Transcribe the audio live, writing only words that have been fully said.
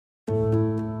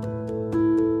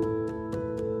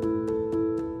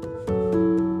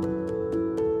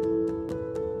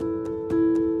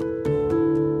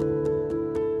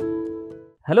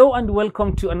Hello and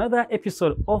welcome to another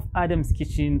episode of Adam's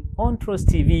Kitchen on Trust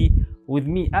TV with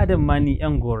me, Adam Mani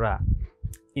Angora.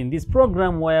 In this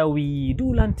program where we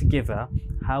do learn together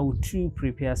how to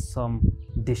prepare some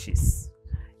dishes.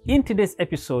 In today's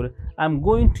episode, I'm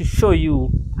going to show you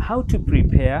how to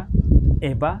prepare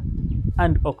eba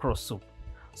and okra soup.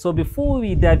 So before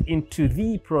we dive into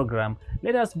the program,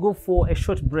 let us go for a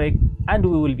short break and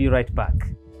we will be right back.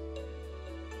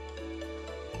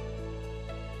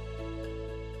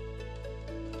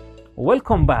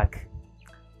 Welcome back.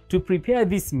 To prepare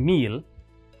this meal,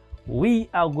 we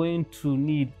are going to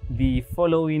need the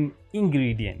following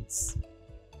ingredients.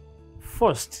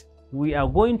 First, we are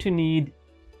going to need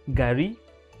gari,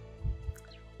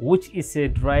 which is a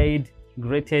dried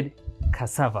grated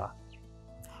cassava.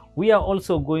 We are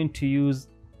also going to use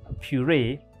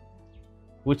puree,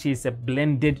 which is a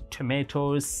blended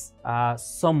tomatoes,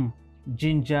 some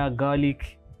ginger,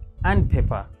 garlic, and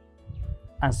pepper,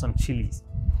 and some chilies.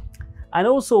 And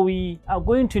also we are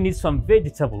going to need some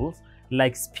vegetables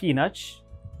like spinach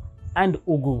and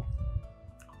ugu.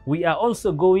 We are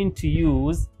also going to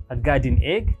use a garden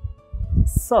egg,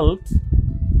 salt,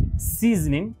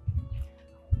 seasoning,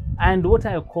 and what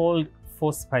I called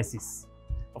 4 spices.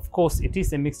 Of course, it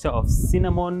is a mixture of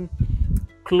cinnamon,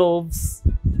 cloves,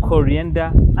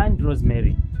 coriander, and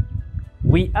rosemary.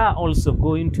 We are also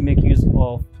going to make use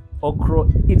of okra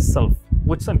itself,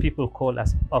 which some people call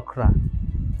as okra,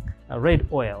 red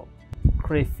oil,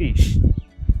 crayfish,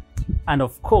 and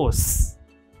of course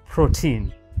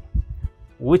protein,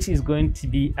 which is going to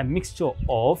be a mixture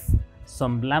of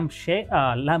some lamb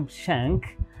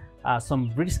shank, some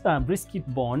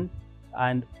brisket bone,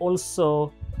 and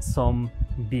also some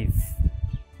beef.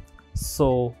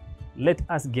 So let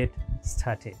us get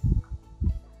started.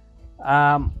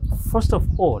 First of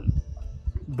all,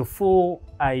 before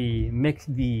I make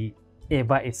the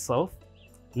eba itself,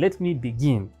 let me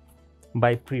begin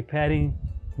by preparing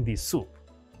the soup.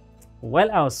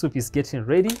 While our soup is getting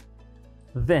ready,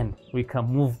 then we can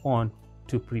move on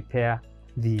to prepare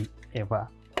the eba.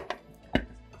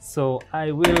 So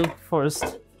I will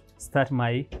first start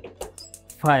my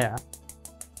fire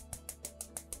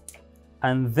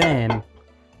and then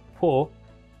pour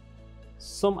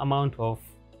some amount of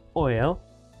oil.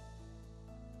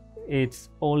 It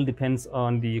all depends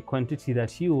on the quantity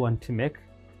that you want to make,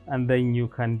 and then you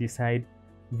can decide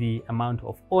the amount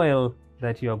of oil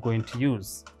that you are going to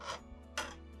use.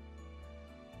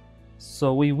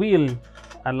 So we will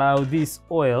allow this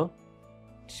oil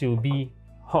to be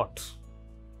hot.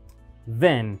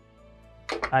 Then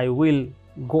I will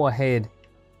go ahead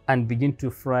and begin to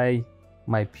fry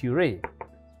my puree.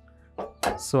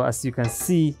 So as you can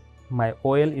see, my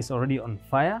oil is already on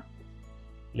fire.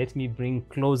 Let me bring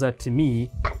closer to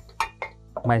me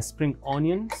my spring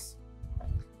onions,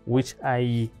 which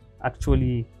I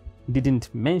actually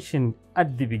didn't mention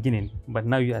at the beginning, but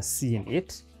now you are seeing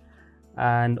it.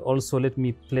 And also let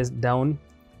me place down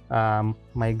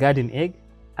my garden egg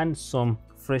and some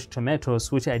fresh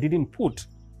tomatoes, which I didn't put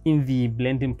in the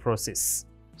blending process.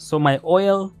 So my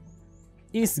oil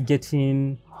is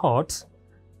getting hot,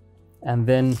 and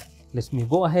then let me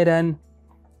go ahead and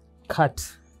cut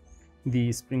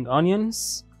the spring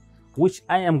onions, which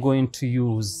I am going to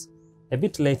use a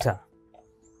bit later.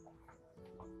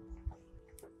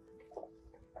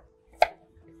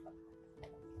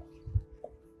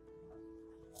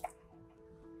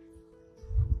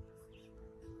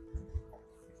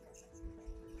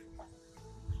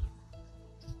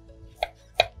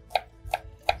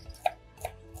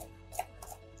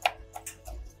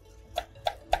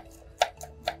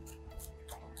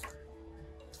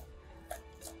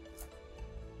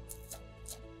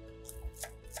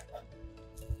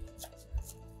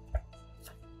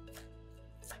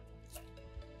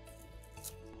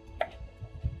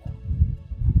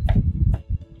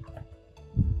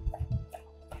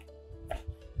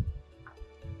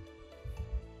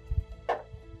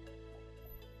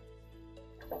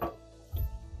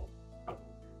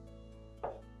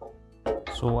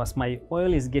 So as my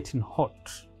oil is getting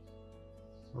hot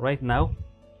right now,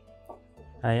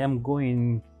 I am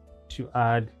going to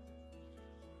add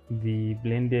the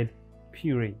blended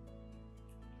puree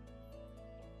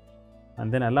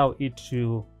and then allow it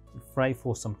to fry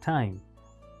for some time.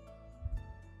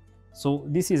 So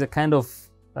this is a kind of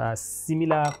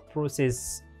similar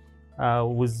process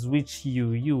with which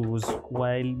you use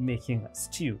while making a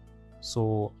stew.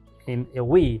 So in a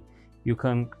way, you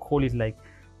can call it like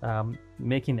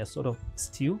making a sort of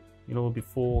stew,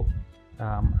 before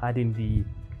adding the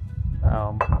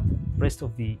rest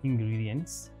of the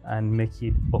ingredients and make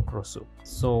it okra soup.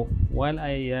 So while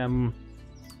I am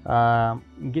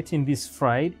getting this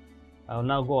fried, I'll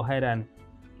now go ahead and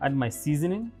add my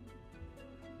seasoning,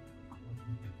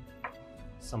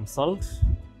 some salt,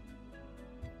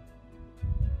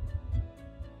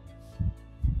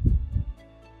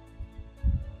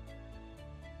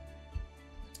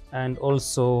 and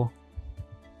also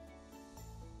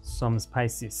some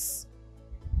spices.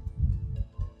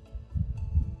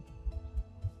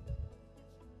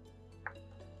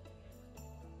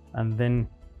 And then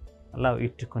allow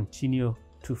it to continue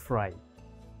to fry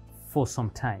for some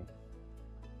time.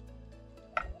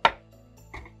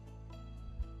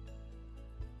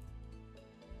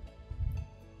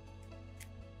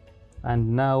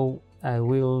 And now I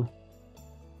will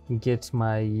get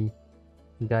my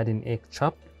garden egg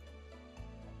chopped.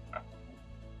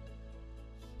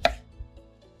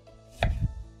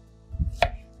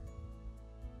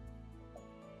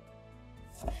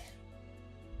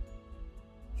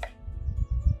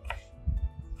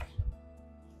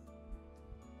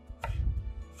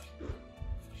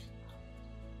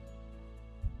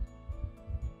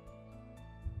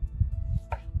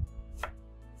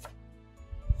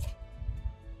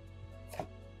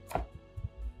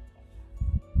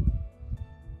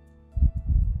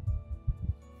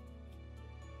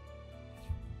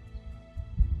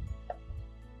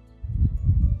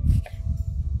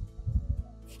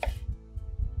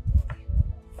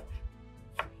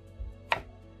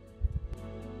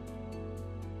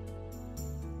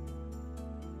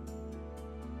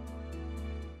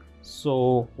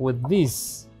 So with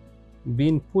this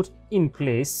being put in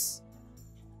place,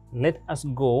 let us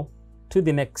go to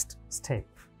the next step,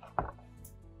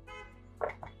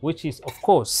 which is, of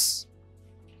course,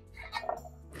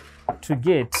 to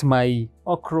get my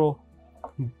okra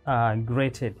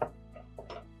grated.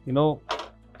 You know,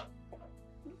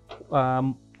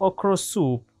 okra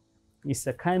soup is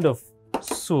a kind of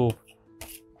soup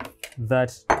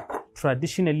that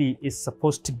traditionally is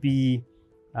supposed to be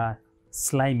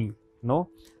slimy, no?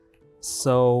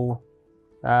 So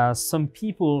some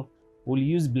people will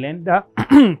use blender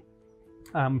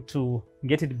to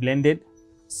get it blended.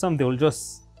 Some they will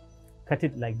just cut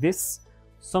it like this.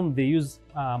 Some they use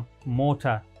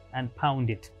mortar and pound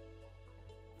it.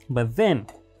 But then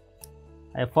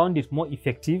I found it more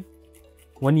effective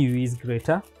when you use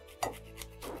grater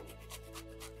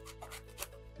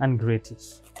and grate it.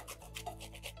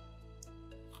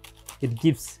 It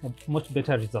gives a much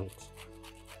better result.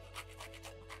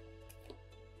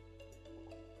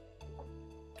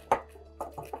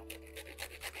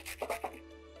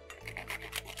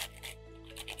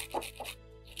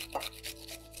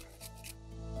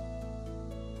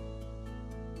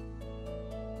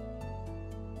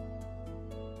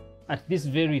 At this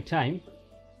very time,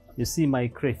 you see my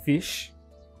crayfish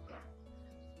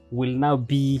will now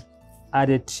be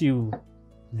added to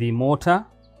the mortar,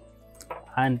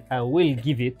 and I will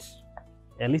give it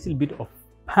a little bit of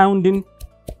pounding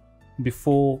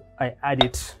before I add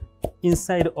it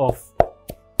inside of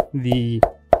the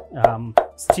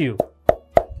stew.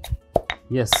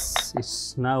 Yes,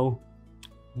 it's now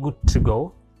good to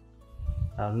go.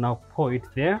 I'll now pour it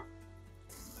there.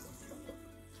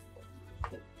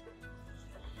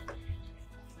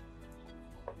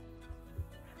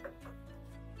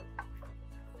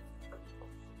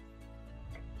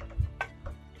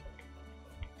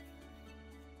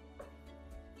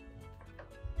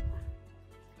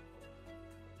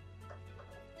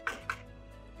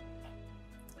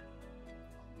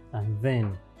 And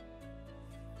then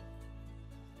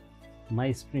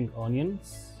my spring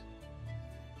onions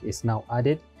is now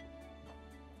added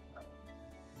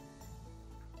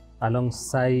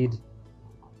alongside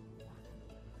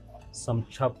some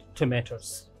chopped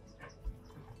tomatoes.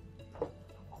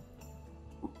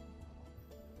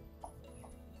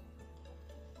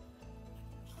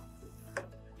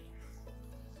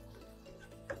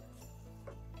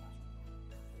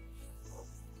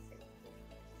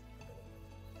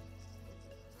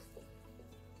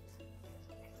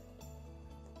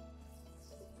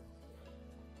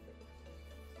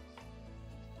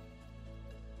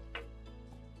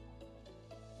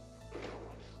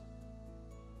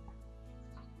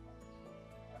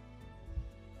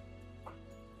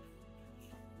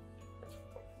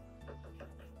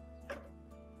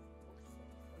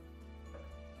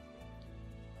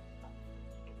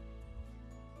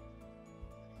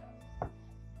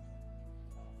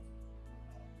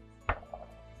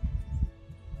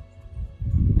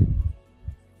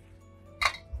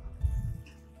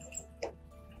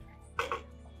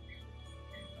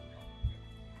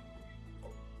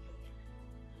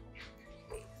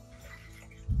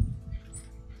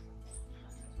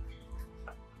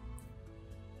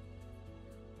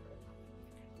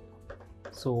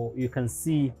 So you can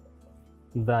see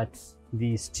that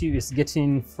the stew is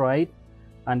getting fried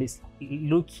and it's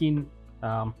looking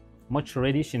much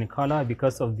reddish in color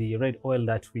because of the red oil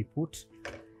that we put.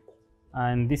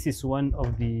 And this is one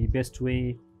of the best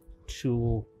way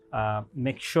to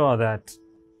make sure that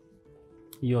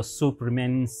your soup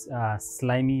remains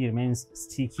slimy, remains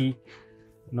sticky,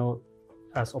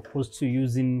 as opposed to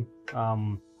using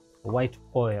white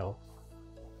oil.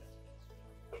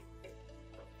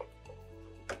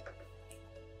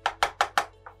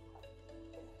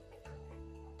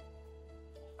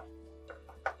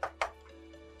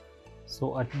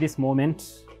 So at this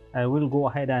moment, I will go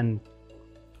ahead and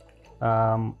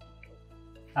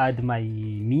add my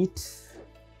meat.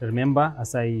 Remember,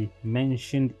 as I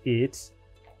mentioned it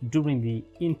during the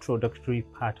introductory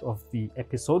part of the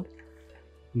episode,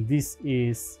 this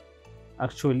is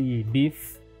actually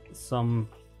beef, some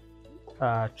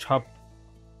chopped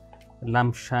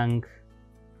lamb shank,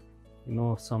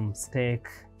 some steak,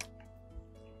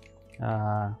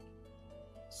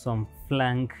 some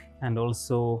flank, and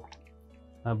also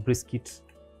brisket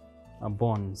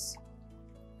bones.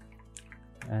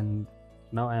 And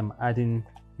now I'm adding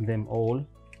them all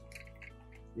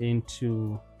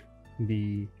into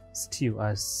the stew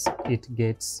as it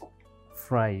gets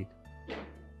fried.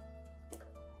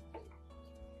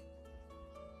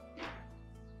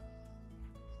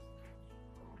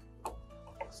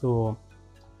 So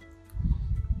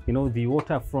the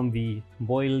water from the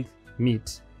boiled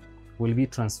meat will be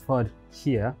transferred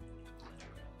here,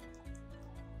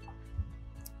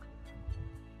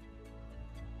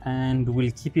 and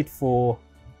we'll keep it for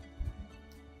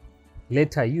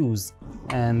later use.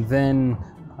 And then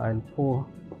I'll pour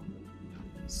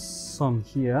some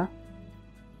here,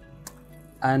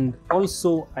 and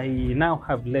also I now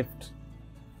have left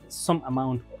some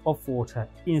amount of water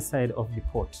inside of the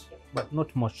pot, but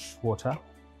not much water.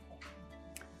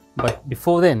 But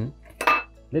before then,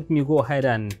 let me go ahead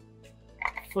and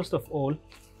first of all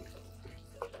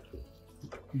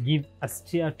give a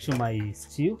stir to my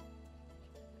stew,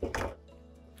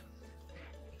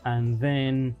 and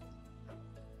then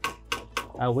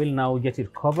I will now get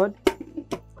it covered.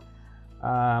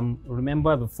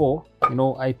 Remember before,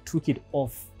 I took it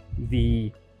off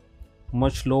the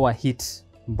much lower heat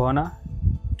burner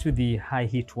to the high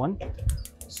heat one.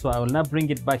 So I will now bring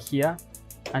it back here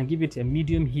and give it a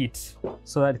medium heat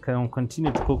so that it can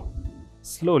continue to cook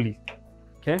slowly.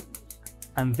 Okay,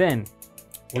 and then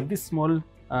with this small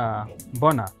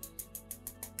burner,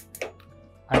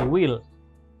 I will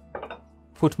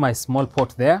put my small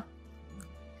pot there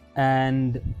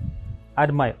and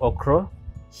add my okra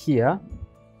here.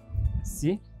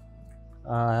 See,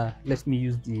 let me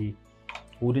use the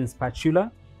wooden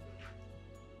spatula.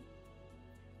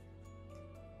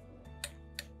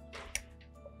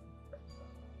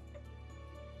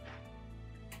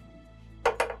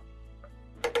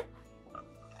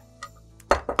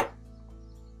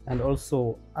 And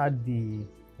also add the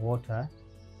water,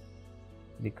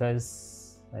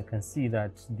 because I can see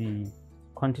that the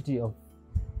quantity of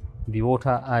the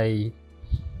water I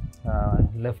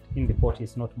left in the pot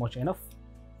is not much enough.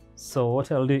 So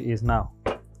what I'll do is now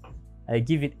I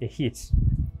give it a heat.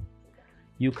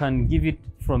 You can give it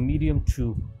from medium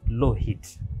to low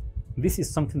heat. This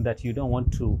is something that you don't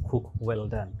want to cook well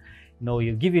done.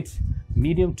 You give it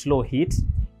medium to low heat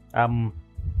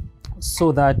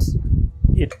so that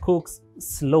it cooks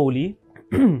slowly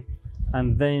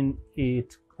and then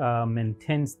it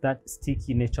maintains that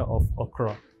sticky nature of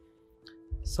okra.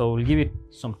 So we'll give it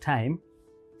some time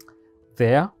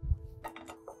there,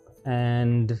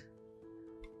 and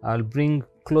I'll bring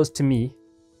close to me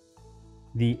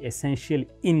the essential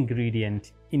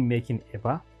ingredient in making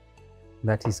eba,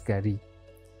 that is gari.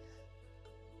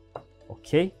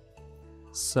 Okay,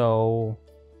 so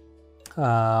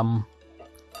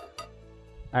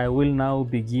I will now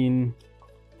begin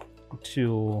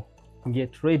to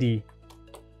get ready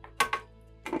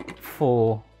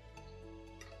for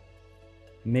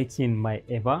making my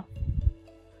eba,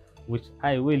 which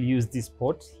I will use this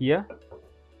pot here,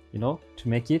 to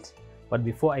make it. But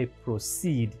before I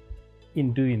proceed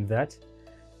in doing that,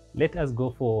 let us go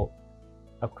for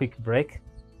a quick break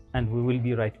and we will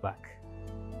be right back.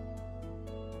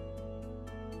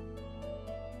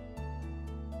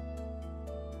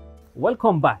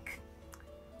 Welcome back.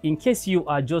 In case you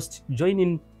are just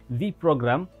joining the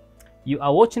program, you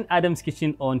are watching Adam's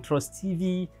Kitchen on Trust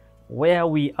TV, where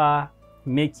we are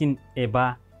making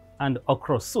eba and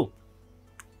okra soup.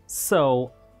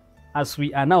 So as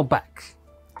we are now back,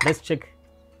 let's check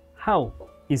how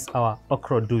is our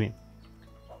okra doing.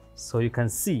 So you can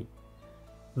see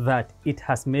that it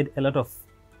has made a lot of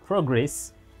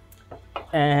progress.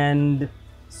 And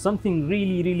something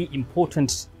really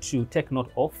important to take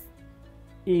note of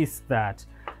is that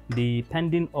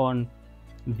depending on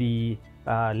the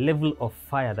level of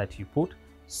fire that you put,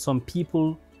 some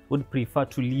people would prefer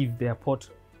to leave their pot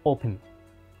open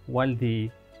while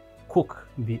they cook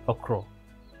the okra.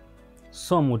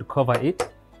 Some would cover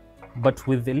it, but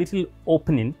with a little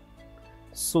opening,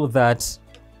 so that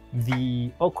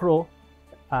the okra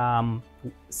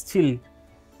still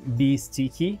be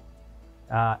sticky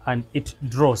and it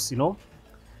draws, you know.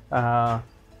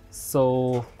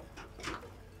 So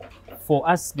for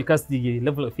us, because the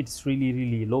level of it is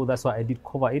really low, that's why I did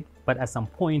cover it, but at some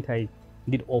point I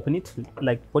did open it,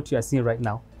 like what you are seeing right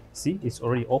now. See, it's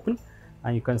already open,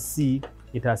 and you can see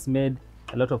it has made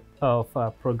a lot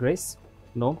of progress,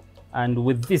 you know. And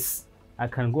with this, I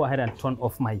can go ahead and turn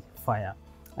off my fire.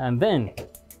 And then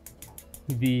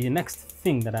the next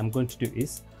thing that I'm going to do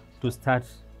is to start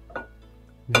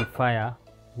the fire,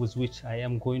 with which I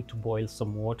am going to boil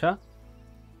some water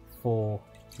for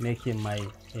making my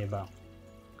eba.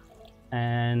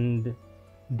 And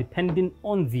depending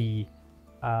on the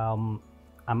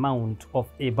amount of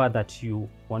eba that you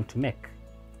want to make,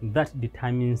 that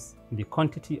determines the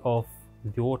quantity of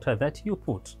the water that you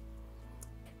put.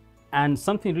 And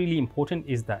something really important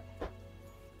is that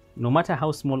no matter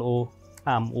how small or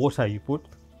water you put,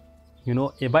 you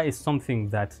know, eba is something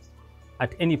that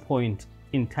at any point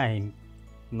in time,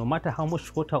 no matter how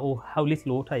much water or how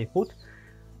little water you put,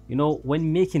 you know,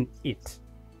 when making it,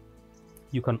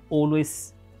 you can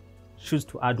always choose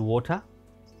to add water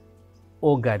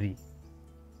or gari.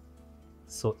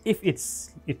 So if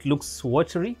it looks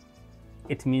watery,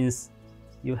 it means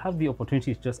you have the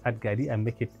opportunity to just add gari and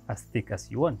make it as thick as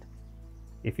you want.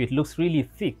 If it looks really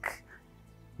thick,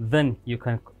 then you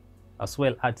can as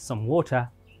well add some water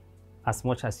as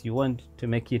much as you want to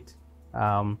make it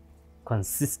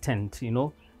consistent, you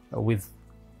know, with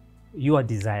your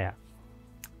desire.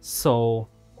 So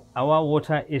our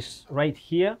water is right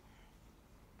here,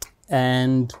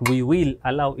 and we will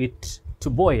allow it to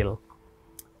boil.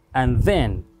 And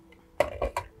then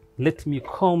let me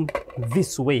come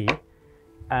this way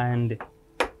and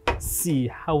see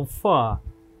how far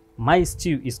my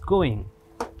stew is going.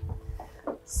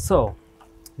 So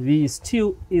the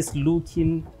stew is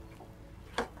looking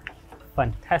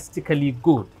fantastically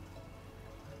good.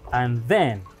 And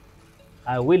then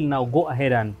I will now go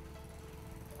ahead and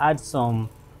add some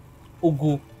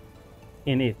ugu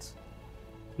in it.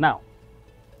 Now,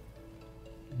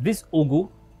 this ugu,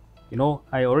 you know,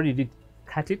 I already did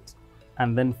cut it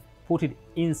and then put it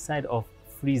inside of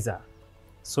freezer.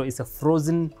 So it's a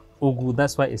frozen ugu,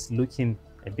 that's why it's looking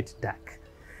a bit dark.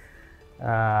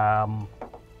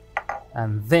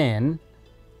 And then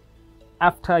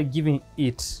after giving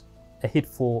it a heat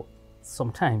for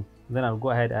some time, then I'll go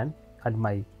ahead and add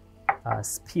my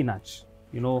spinach.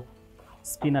 You know,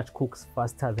 spinach cooks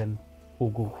faster than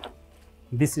ugu.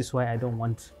 This is why I don't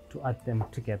want to add them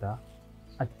together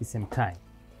at the same time.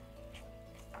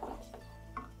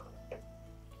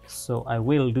 So I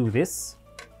will do this,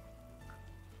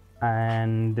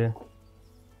 and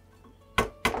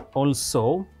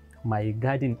also my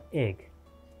garden egg.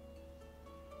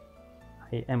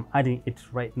 I am adding it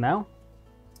right now.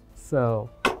 So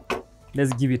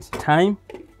let's give it time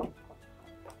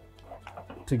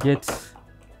to get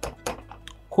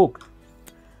cooked.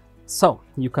 So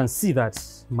you can see that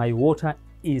my water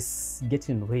is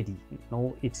getting ready. You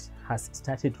know, it has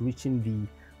started reaching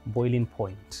the boiling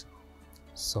point.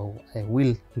 So I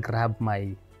will grab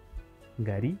my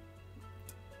gari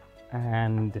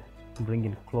and bring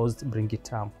it close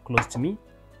to me,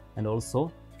 and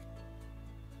also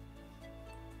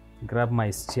grab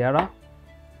my stirrer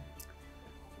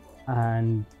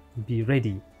and be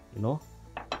ready, you know,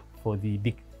 for the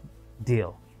big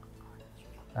deal.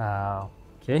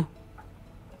 Okay.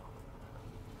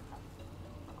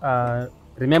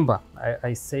 Remember,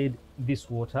 I said this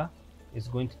water is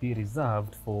going to be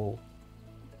reserved for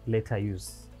later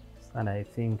use, and I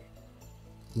think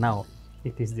now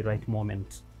it is the right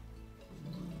moment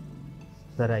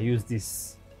that I use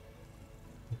this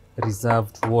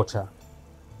reserved water.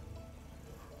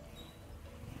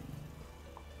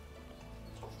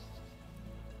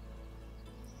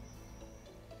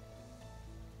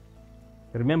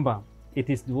 Remember, it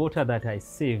is the water that I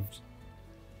saved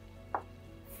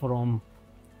from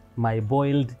my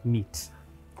boiled meat.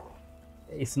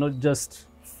 It's not just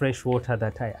fresh water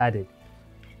that I added.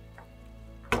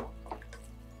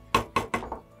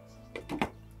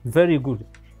 Very good.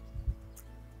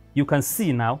 You can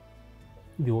see now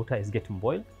the water is getting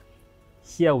boiled.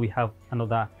 Here we have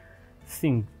another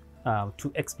thing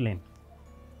to explain.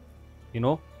 you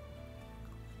know,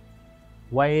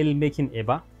 while making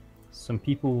eba, some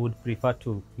people would prefer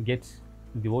to get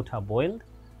the water boiled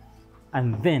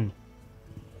and then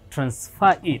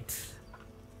transfer it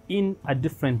in a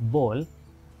different bowl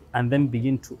and then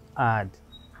begin to add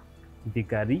the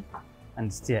gari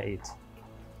and stir it.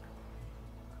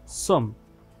 Some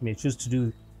may choose to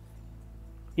do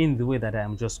in the way that I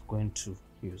am just going to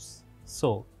use.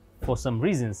 So for some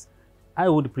reasons, I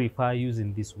would prefer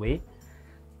using this way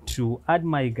to add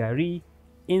my gari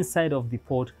inside of the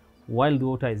pot while the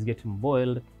water is getting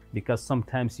boiled, because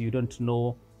sometimes you don't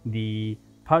know the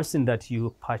person that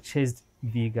you purchased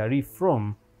the gari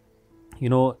from, you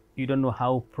know, you don't know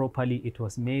how properly it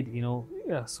was made, you know.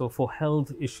 Yeah, so for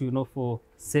health issue, you know, for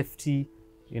safety,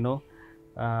 you know,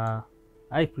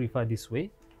 I prefer this way,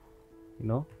 you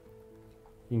know,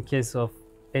 in case of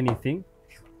anything.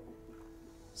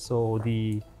 So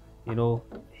the, you know,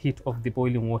 heat of the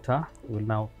boiling water will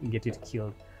now get it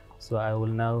killed. So I will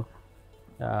now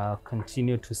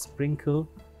continue to sprinkle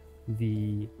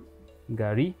the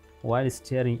gari while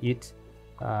stirring it,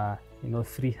 you know,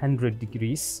 300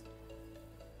 degrees,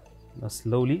 you know,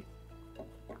 slowly,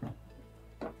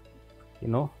 you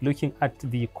know, looking at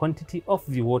the quantity of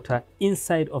the water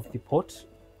inside of the pot.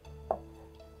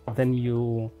 Then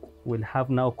you will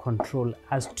have now control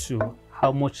as to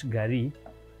how much gari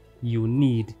you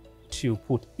need to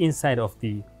put inside of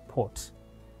the pot.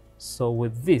 So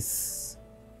with this,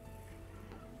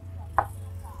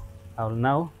 I'll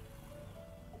now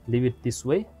leave it this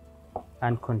way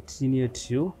and continue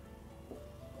to,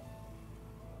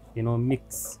 you know,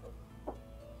 mix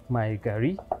my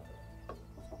gari.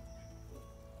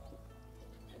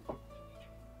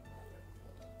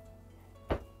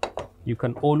 You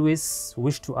can always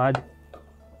wish to add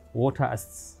water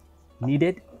as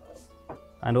needed,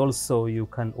 and also you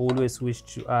can always wish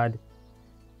to add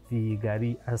the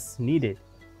gari as needed.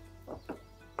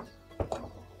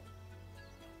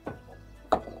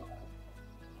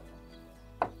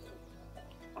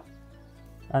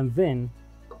 And then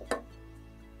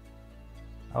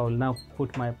I will now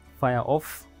put my fire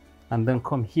off and then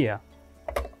come here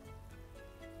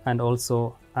and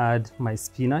also add my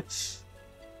spinach,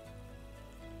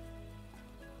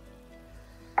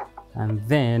 and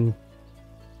then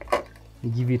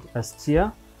give it a stir.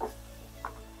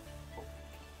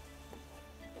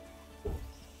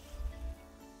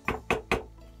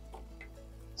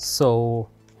 So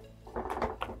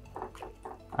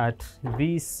at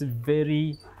this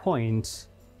very point,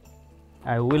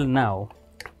 I will now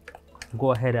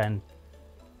go ahead and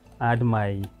add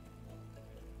my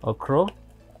okro.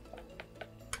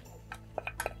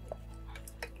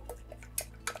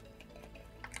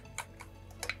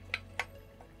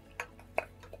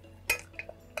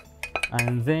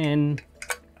 And then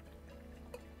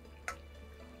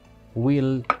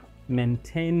we'll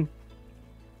maintain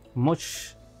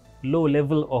much low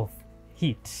level of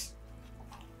heat.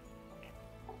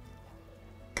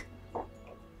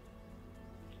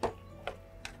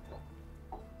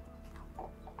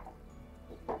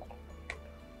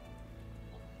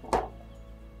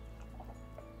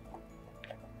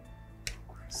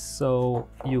 So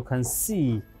you can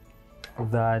see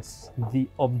that the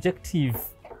objective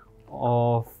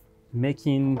of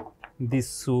making this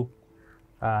soup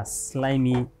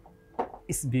slimy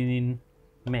is being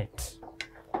met.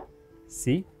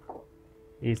 See,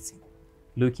 it's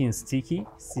looking sticky.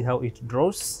 See how it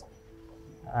draws,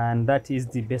 and that is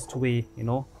the best way, you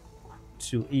know,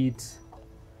 to eat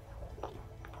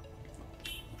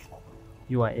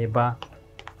your eba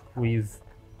with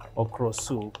okra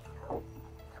soup.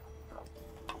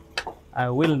 I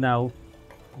will now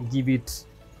give it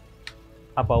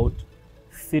about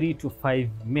 3 to 5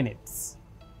 minutes,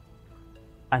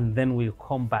 and then we'll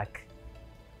come back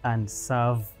and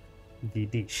serve the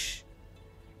dish.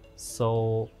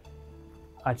 So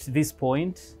at this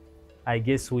point, I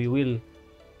guess we will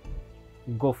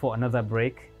go for another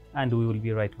break and we will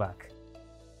be right back.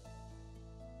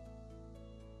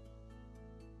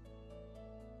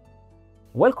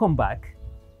 Welcome back.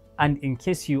 And in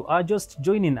case you are just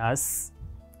joining us,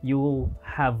 you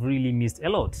have really missed a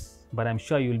lot, but I'm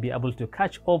sure you'll be able to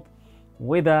catch up,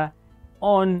 whether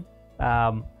on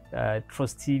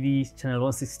Trust TV channel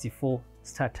 164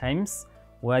 Star Times,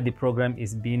 where the program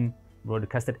is being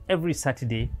broadcasted every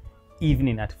Saturday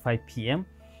evening at 5 p.m.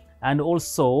 and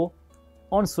also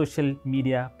on social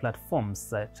media platforms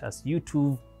such as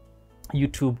YouTube,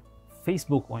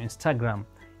 Facebook, or Instagram.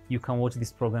 You can watch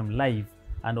this program live,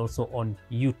 and also on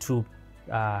YouTube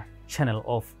channel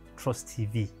of Trust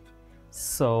TV.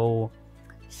 So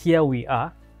here we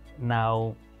are.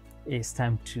 Now it's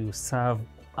time to serve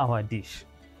our dish.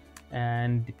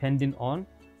 and depending on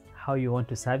how you want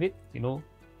to serve it, you know,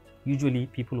 usually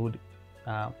people would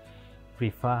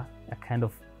prefer a kind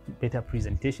of better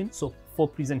presentation. So for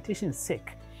presentation's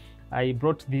sake, I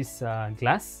brought this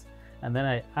glass, and then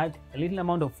I add a little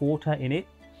amount of water in it,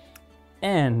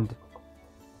 and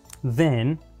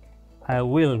then I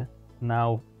will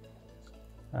now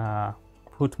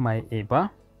put my eba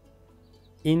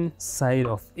inside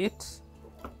of it.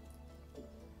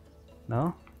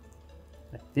 Now,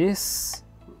 like this,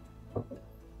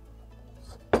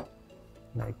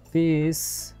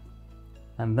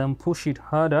 and then push it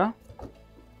harder.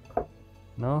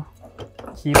 No,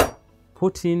 keep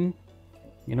putting,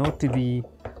 you know, to the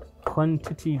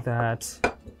quantity that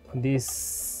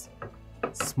this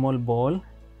small ball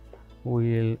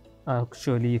will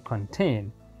actually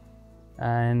contain.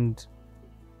 And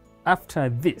after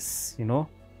this, you know,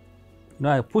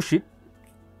 now I push it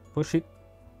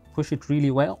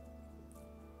really well,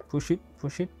 push it,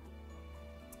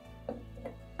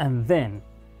 and then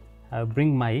I'll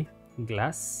bring my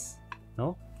glass,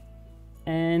 no,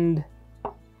 and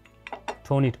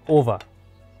turn it over,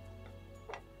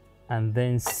 and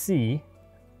then see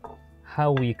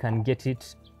how we can get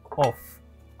it off,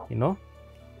 you know.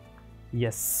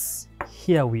 Yes,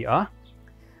 here we are.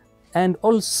 And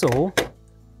also,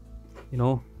 you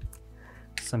know,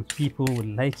 some people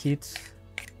will like it,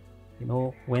 you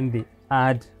know, when they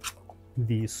add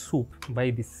the soup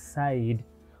by the side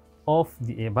of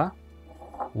the eba,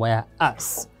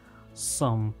 whereas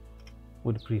some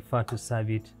would prefer to serve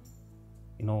it,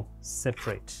 you know,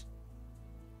 separate.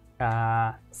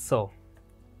 So,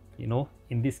 you know,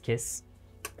 in this case,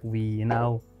 we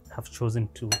now have chosen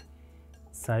to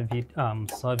serve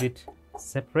it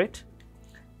separate.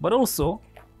 But also,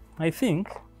 I think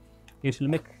it will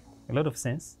make a lot of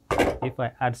sense if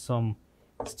I add some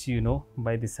stew, you know,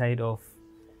 by the side of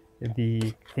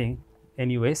the thing.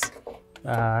 Anyways,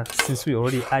 since we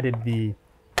already added the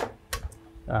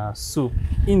soup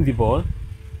in the bowl,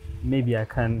 maybe I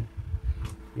can,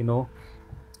 you know,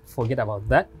 forget about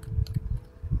that.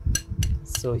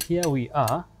 So here we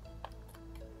are,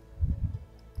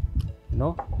 you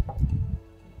know.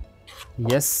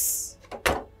 Yes,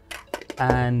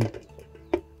 and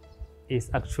it's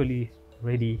actually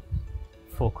ready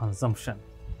for consumption.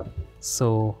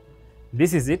 So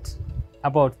this is it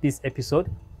about this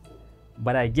episode,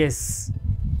 but I guess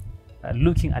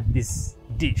looking at this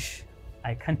dish,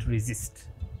 I can't resist,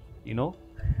 you know,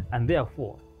 and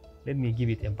therefore let me give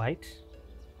it a bite.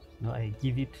 You know, I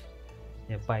give it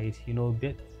a bite. You know,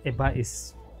 eba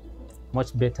is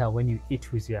much better when you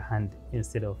eat with your hand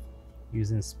instead of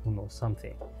using spoon or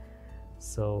something.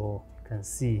 So you can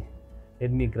see,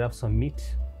 let me grab some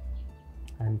meat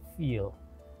and feel,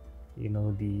 you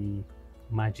know, the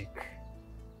magic.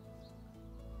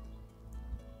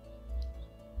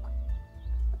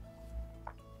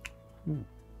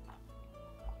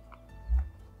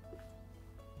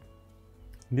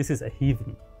 This is a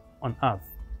heaven on earth.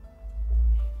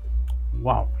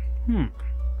 Wow.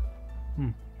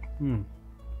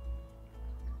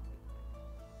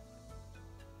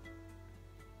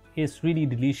 It's really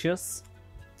delicious,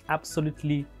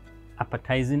 absolutely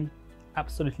appetizing,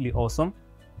 absolutely awesome.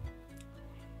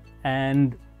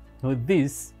 And with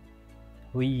this,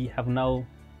 we have now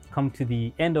come to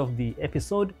the end of the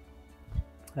episode,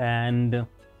 and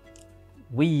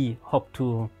we hope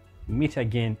to meet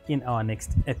again in our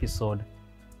next episode.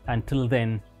 Until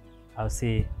then, I'll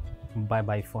say bye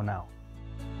bye for now.